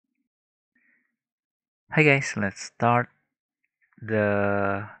Hi guys, let's start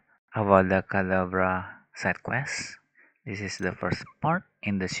the Avada Kedavra side quest. This is the first part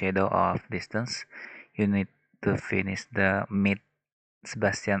in the Shadow of Distance. You need to finish the meet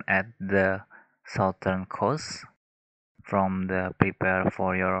Sebastian at the southern coast from the prepare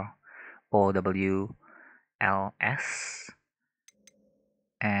for your OWLS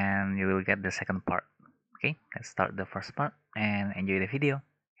and you will get the second part. Okay, let's start the first part and enjoy the video.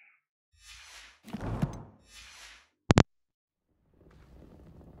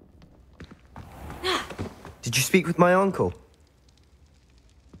 Did you speak with my uncle?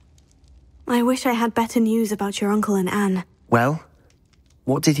 I wish I had better news about your uncle and Anne. Well,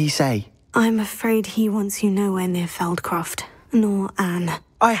 what did he say? I'm afraid he wants you nowhere near Feldcroft, nor Anne.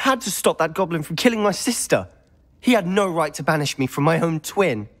 I had to stop that goblin from killing my sister. He had no right to banish me from my own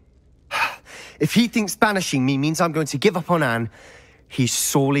twin. If he thinks banishing me means I'm going to give up on Anne, he's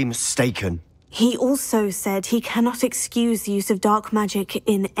sorely mistaken. He also said he cannot excuse the use of dark magic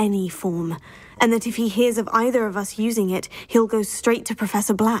in any form, and that if he hears of either of us using it, he'll go straight to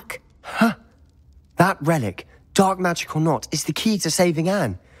Professor Black. Huh? That relic, dark magic or not, is the key to saving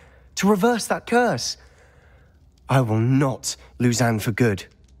Anne. To reverse that curse. I will not lose Anne for good.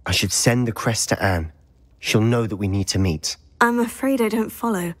 I should send the crest to Anne. She'll know that we need to meet. I'm afraid I don't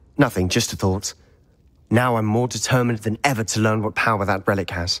follow. Nothing, just a thought. Now I'm more determined than ever to learn what power that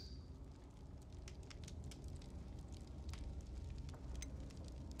relic has.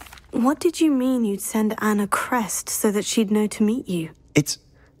 What did you mean you'd send Anne a crest so that she'd know to meet you?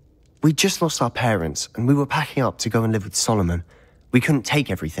 We just lost our parents, and we were packing up to go and live with Solomon. We couldn't take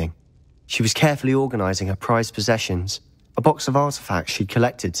everything. She was carefully organizing her prized possessions, a box of artifacts she'd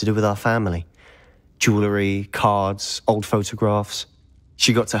collected to do with our family. Jewelry, cards, old photographs.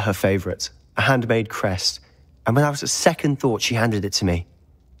 She got to her favorite, a handmade crest, and without a second thought she handed it to me.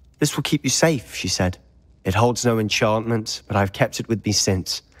 "This will keep you safe," she said. "It holds no enchantment, but I've kept it with me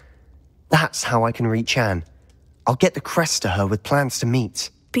since. That's how I can reach Anne. I'll get the crest to her with plans to meet."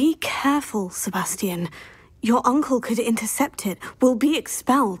 Be careful, Sebastian. Your uncle could intercept it. We'll be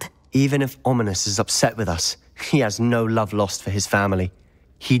expelled. Even if Ominous is upset with us, he has no love lost for his family.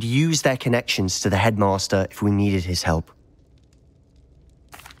 He'd use their connections to the headmaster if we needed his help.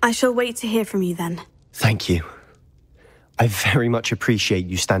 I shall wait to hear from you then. Thank you. I very much appreciate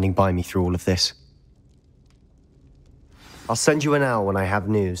you standing by me through all of this. I'll send you an owl when I have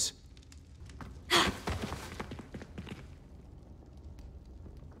news.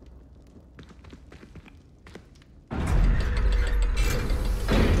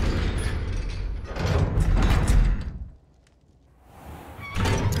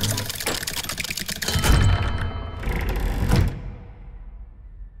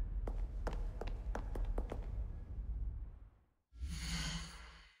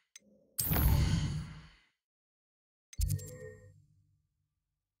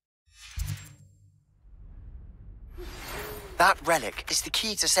 That relic is the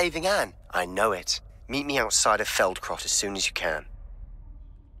key to saving Anne. I know it. Meet me outside of Feldcroft as soon as you can.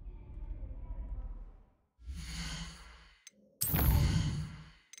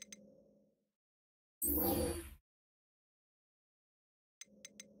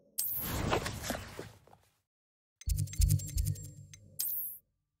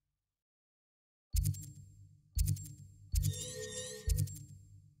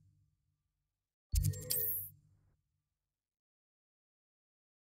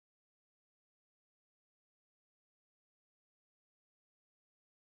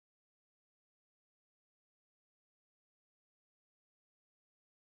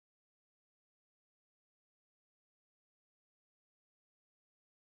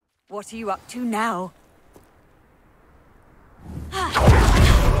 What are you up to now? You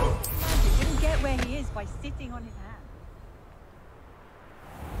wouldn't get where he is by sitting on his hand.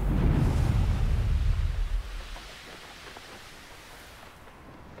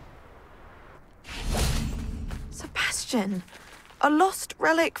 Sebastian, a lost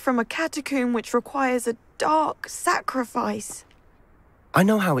relic from a catacomb which requires a dark sacrifice. I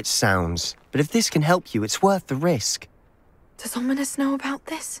know how it sounds, but if this can help you, it's worth the risk. Does Ominous know about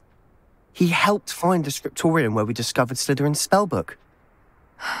this? He helped find the scriptorium where we discovered Slytherin's spellbook.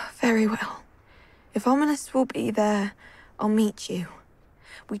 Very well. If Ominous will be there, I'll meet you.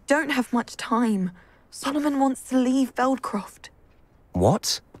 We don't have much time. Solomon wants to leave Feldcroft.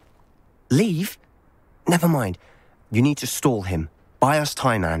 What? Leave? Never mind. You need to stall him. Buy us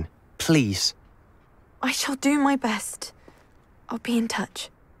time, Anne. Please. I shall do my best. I'll be in touch.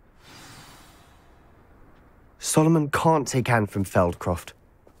 Solomon can't take Anne from Feldcroft.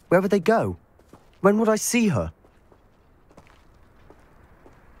 Where would they go? When would I see her?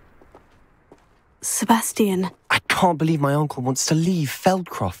 Sebastian. I can't believe my uncle wants to leave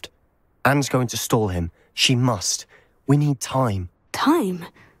Feldcroft. Anne's going to stall him. She must. We need time. Time?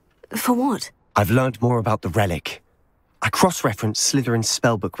 For what? I've learned more about the relic. I cross-referenced Slytherin's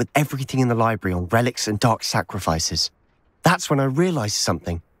spellbook with everything in the library on relics and dark sacrifices. That's when I realized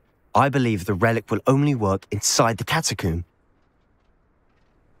something. I believe the relic will only work inside the catacomb.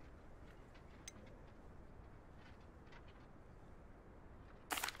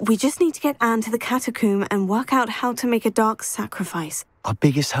 We just need to get Anne to the catacomb and work out how to make a dark sacrifice. Our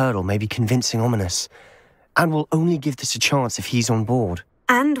biggest hurdle may be convincing Ominous. Anne will only give this a chance if he's on board.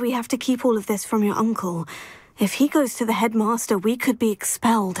 And we have to keep all of this from your uncle. If he goes to the headmaster, we could be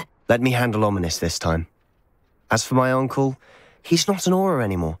expelled. Let me handle Ominous this time. As for my uncle, he's not an Auror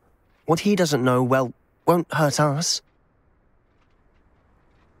anymore. What he doesn't know, well, won't hurt us.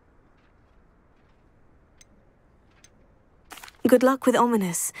 Good luck with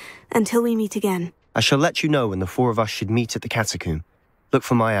Ominous, until we meet again. I shall let you know when the four of us should meet at the catacomb. Look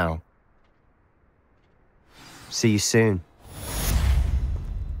for my owl. See you soon.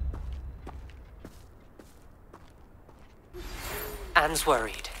 Anne's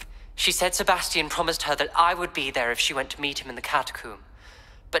worried. She said Sebastian promised her that I would be there if she went to meet him in the catacomb.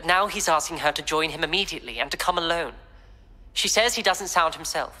 But now he's asking her to join him immediately and to come alone. She says he doesn't sound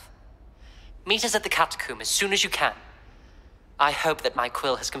himself. Meet us at the catacomb as soon as you can. I hope that my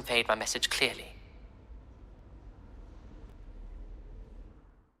quill has conveyed my message clearly.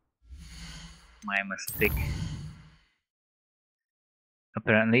 My mistake.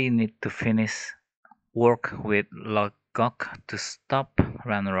 Apparently, you need to finish work with Logok to stop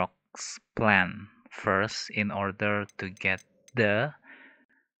Ranrock's plan first in order to get the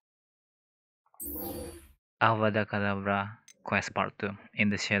Avada Kedavra quest part 2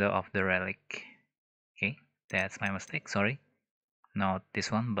 in the shadow of the relic. Okay, that's my mistake, sorry. Not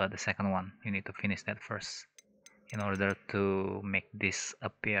this one, but the second one. You need to finish that first in order to make this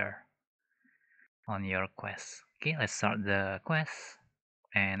appear on your quest. Okay, let's start the quest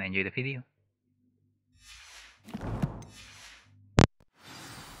and enjoy the video.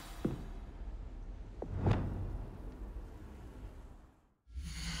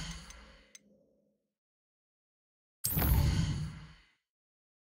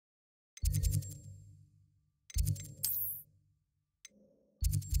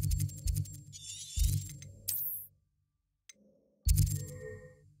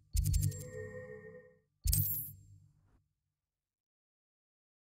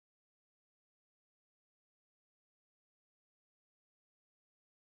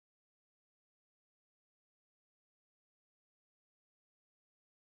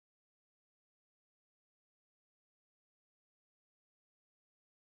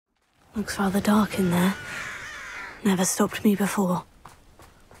 Looks rather dark in there. Never stopped me before.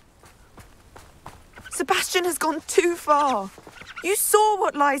 Sebastian has gone too far. You saw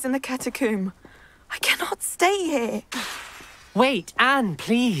what lies in the catacomb. I cannot stay here. Wait, Anne,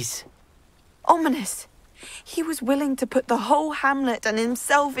 please. Ominous. He was willing to put the whole hamlet and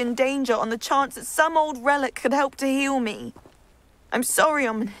himself in danger on the chance that some old relic could help to heal me. I'm sorry,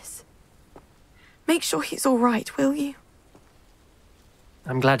 Ominous. Make sure he's all right, will you?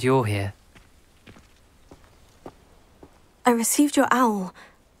 I'm glad you're here. I received your owl.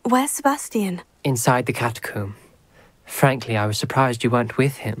 Where's Sebastian? Inside the catacomb. Frankly, I was surprised you weren't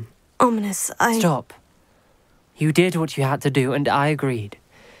with him. Ominous, Stop. You did what you had to do, and I agreed.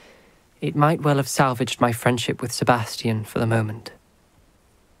 It might well have salvaged my friendship with Sebastian for the moment.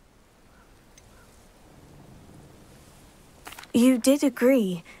 You did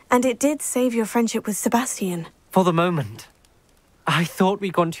agree, and it did save your friendship with Sebastian. For the moment. I thought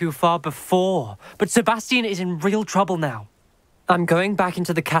we'd gone too far before, but Sebastian is in real trouble now. I'm going back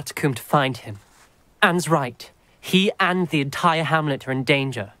into the catacomb to find him. Anne's right. He and the entire hamlet are in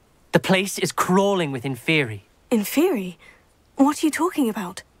danger. The place is crawling with Inferi. Inferi? What are you talking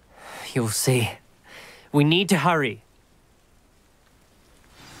about? You'll see. We need to hurry.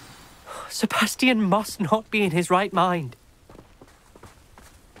 Sebastian must not be in his right mind.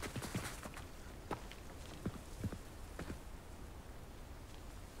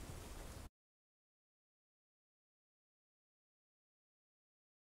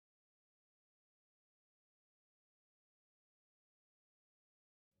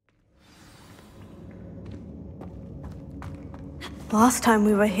 Last time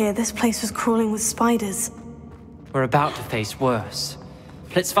we were here, this place was crawling with spiders. We're about to face worse.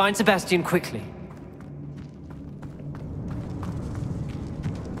 Let's find Sebastian quickly.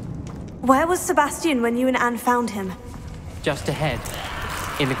 Where was Sebastian when you and Anne found him? Just ahead,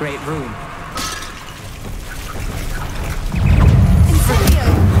 in the great room.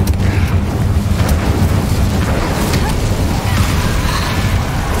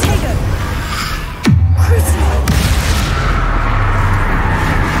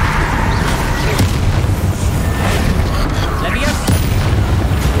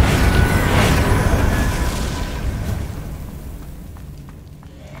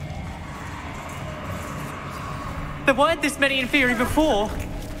 There weren't this many Inferi before.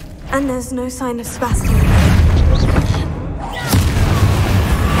 And there's no sign of Sebastian.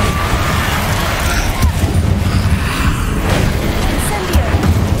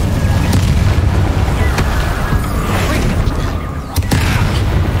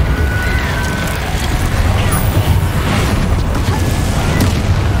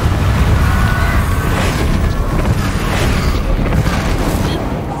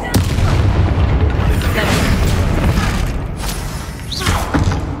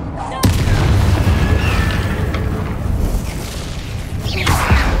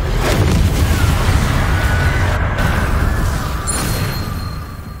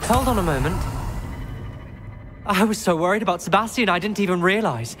 Hold on a moment. I was so worried about Sebastian I didn't even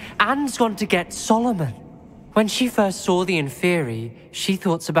realize. Anne's gone to get Solomon. When she first saw the Inferi, she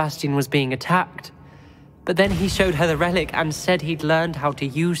thought Sebastian was being attacked. But then he showed her the relic and said he'd learned how to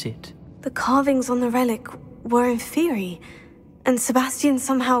use it. The carvings on the relic were Inferi, and Sebastian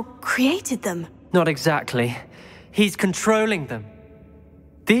somehow created them. Not exactly. He's controlling them.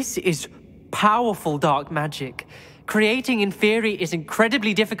 This is powerful dark magic. Creating Inferi is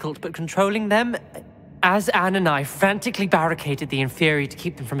incredibly difficult, but controlling them... As Anne and I frantically barricaded the Inferi to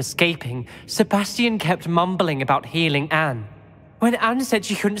keep them from escaping, Sebastian kept mumbling about healing Anne. When Anne said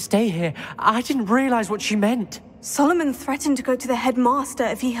she couldn't stay here, I didn't realize what she meant. Solomon threatened to go to the headmaster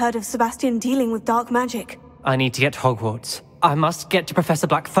if he heard of Sebastian dealing with dark magic. I need to get to Hogwarts. I must get to Professor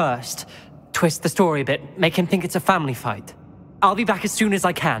Black first. Twist the story a bit, make him think it's a family fight. I'll be back as soon as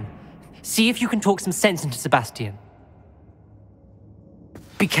I can. See if you can talk some sense into Sebastian.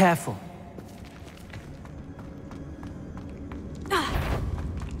 Be careful.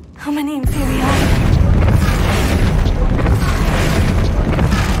 How many Inferi are there?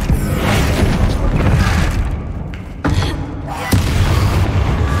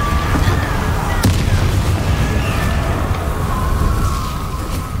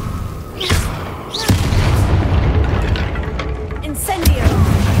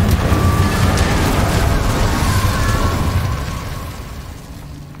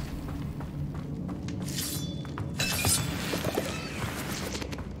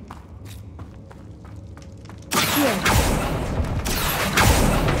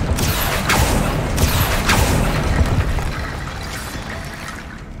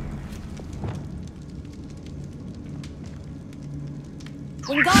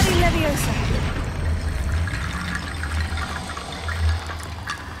 Wingardium Leviosa.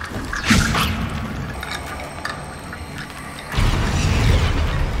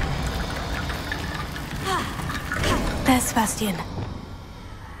 There's Sebastian.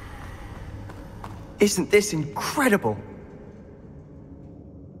 Isn't this incredible?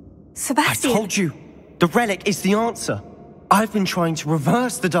 Sebastian! I told you, the relic is the answer. I've been trying to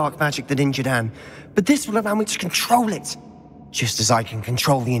reverse the dark magic that injured Anne, but this will allow me to control it. Just as I can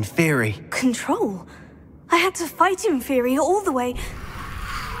control the Inferi. Control? I had to fight Inferi all the way.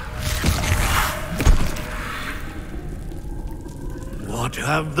 What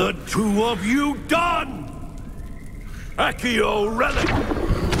have the two of you done? Accio relic!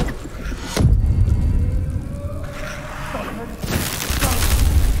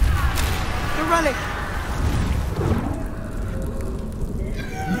 The relic!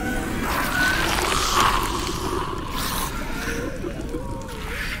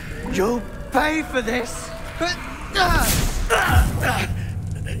 You'll pay for this!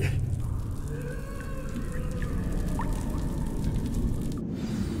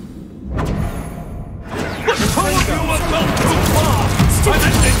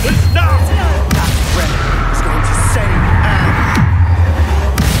 Take it!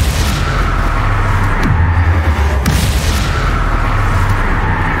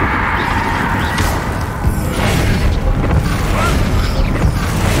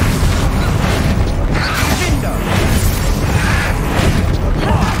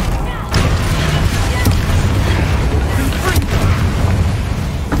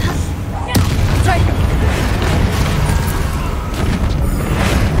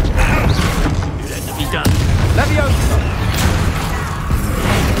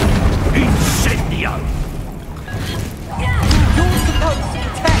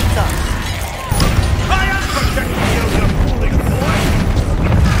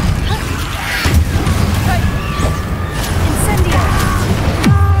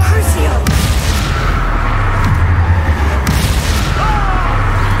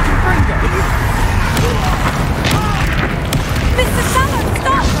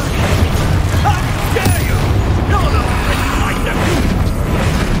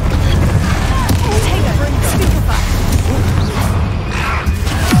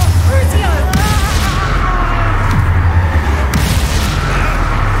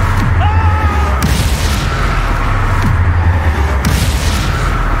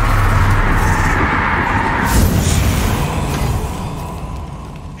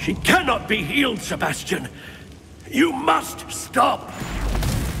 be healed, Sebastian. You must stop!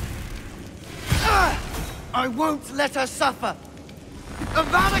 I won't let her suffer!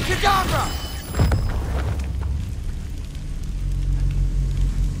 Avada Kedavra!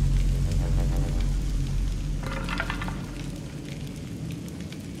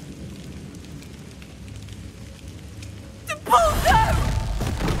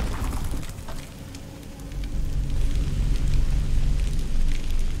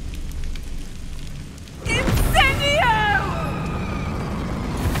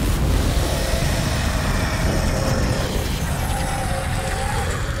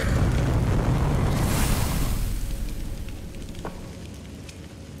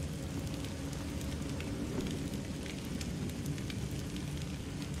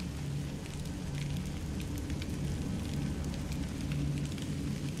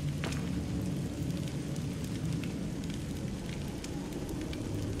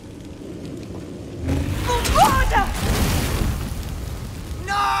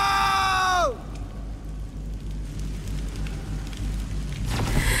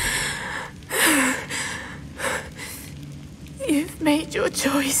 You've made your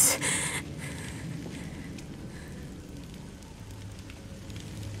choice.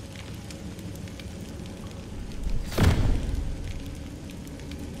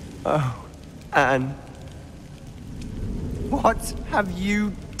 Oh, Anne. What have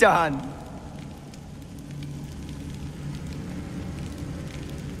you done?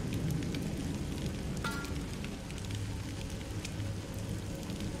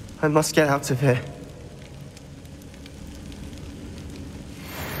 I must get out of here.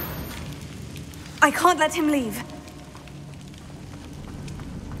 I can't let him leave.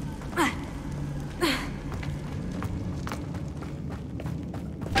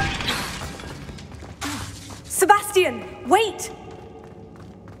 Sebastian, wait!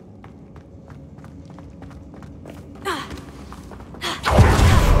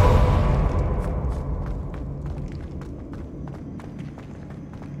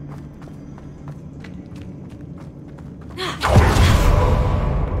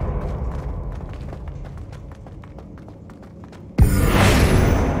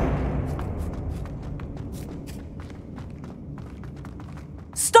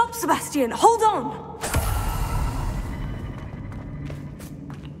 Stop, Sebastian! Hold on!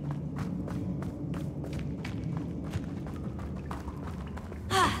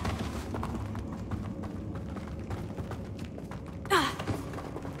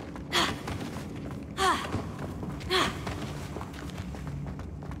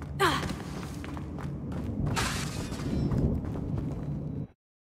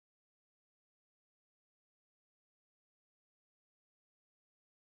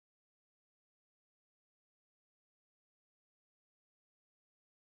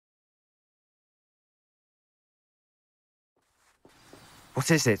 What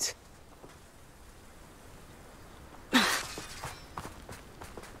is it?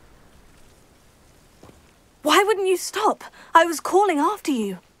 Why wouldn't you stop? I was calling after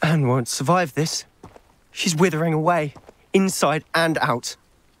you. Anne won't survive this. She's withering away, inside and out.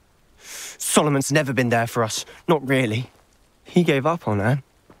 Solomon's never been there for us, not really. He gave up on Anne.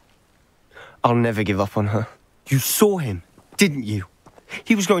 I'll never give up on her. You saw him, didn't you?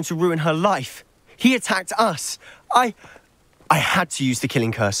 He was going to ruin her life. He attacked us. I had to use the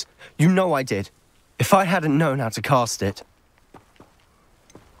killing curse. You know I did. If I hadn't known how to cast it...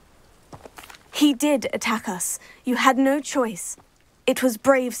 He did attack us. You had no choice. It was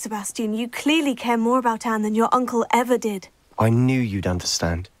brave, Sebastian. You clearly care more about Anne than your uncle ever did. I knew you'd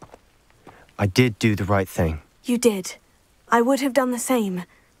understand. I did do the right thing. You did. I would have done the same,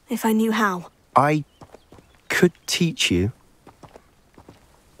 if I knew how. I could teach you.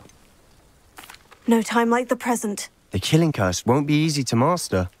 No time like the present. The killing curse won't be easy to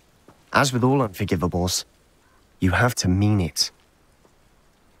master. As with all unforgivables, you have to mean it.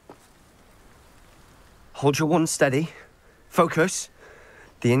 Hold your wand steady. Focus.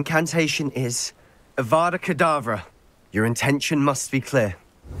 The incantation is Avada Kedavra. Your intention must be clear.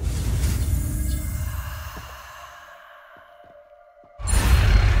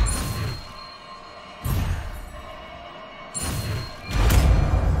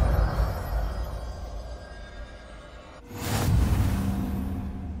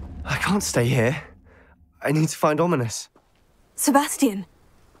 I can't stay here. I need to find Ominous. Sebastian.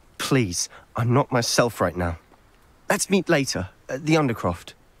 Please, I'm not myself right now. Let's meet later, at the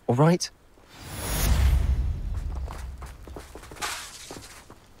Undercroft, all right?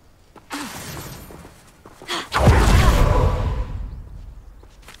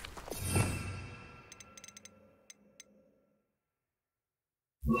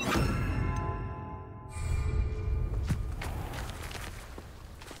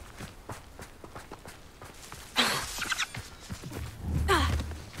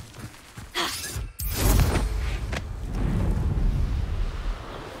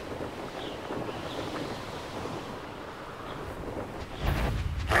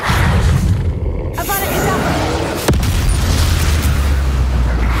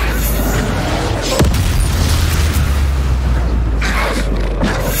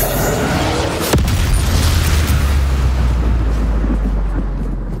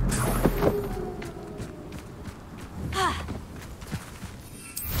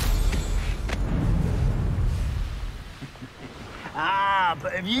 Ah,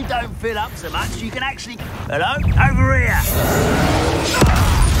 but if you don't fill up so much, you can actually... Hello? Over here!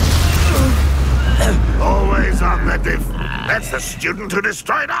 Always on the diff. That's the student who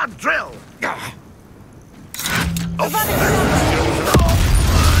destroyed our drill.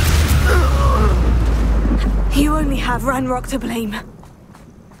 You only have Ranrock to blame.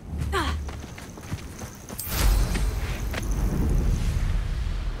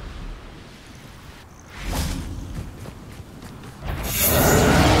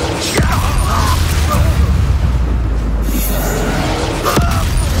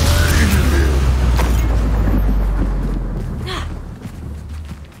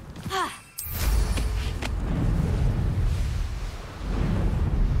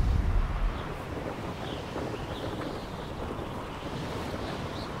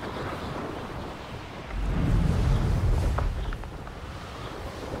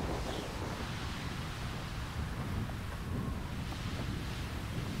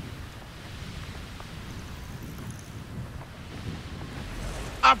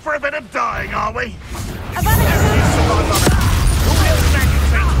 Up for a bit of dying, are we? Avada Kedavra! All those magic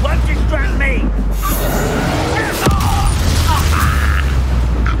tricks won't distract me!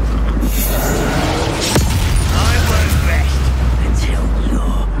 I won't rest until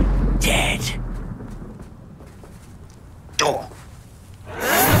you're dead. Oh.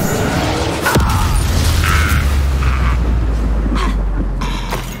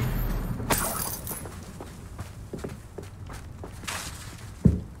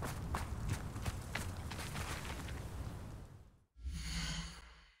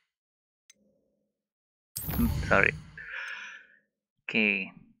 Sorry.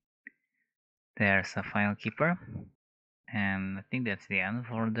 Okay. There's a final keeper. And I think that's the end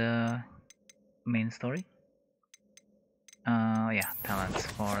for the main story. Yeah, talents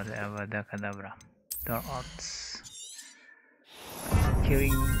for the Avada Kedavra. Dark arts.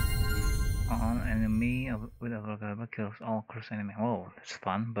 Killing on enemy with Avada Kedavra kills all cursed enemy. Oh, that's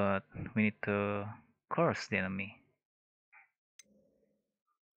fun, but we need to curse the enemy.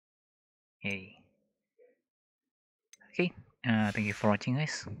 Yay. Okay, thank you for watching,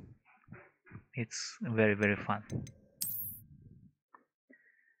 guys. It's very fun,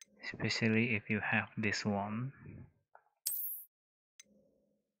 especially if you have this one.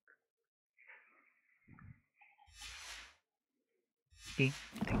 Okay,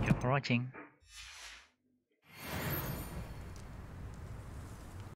 thank you for watching.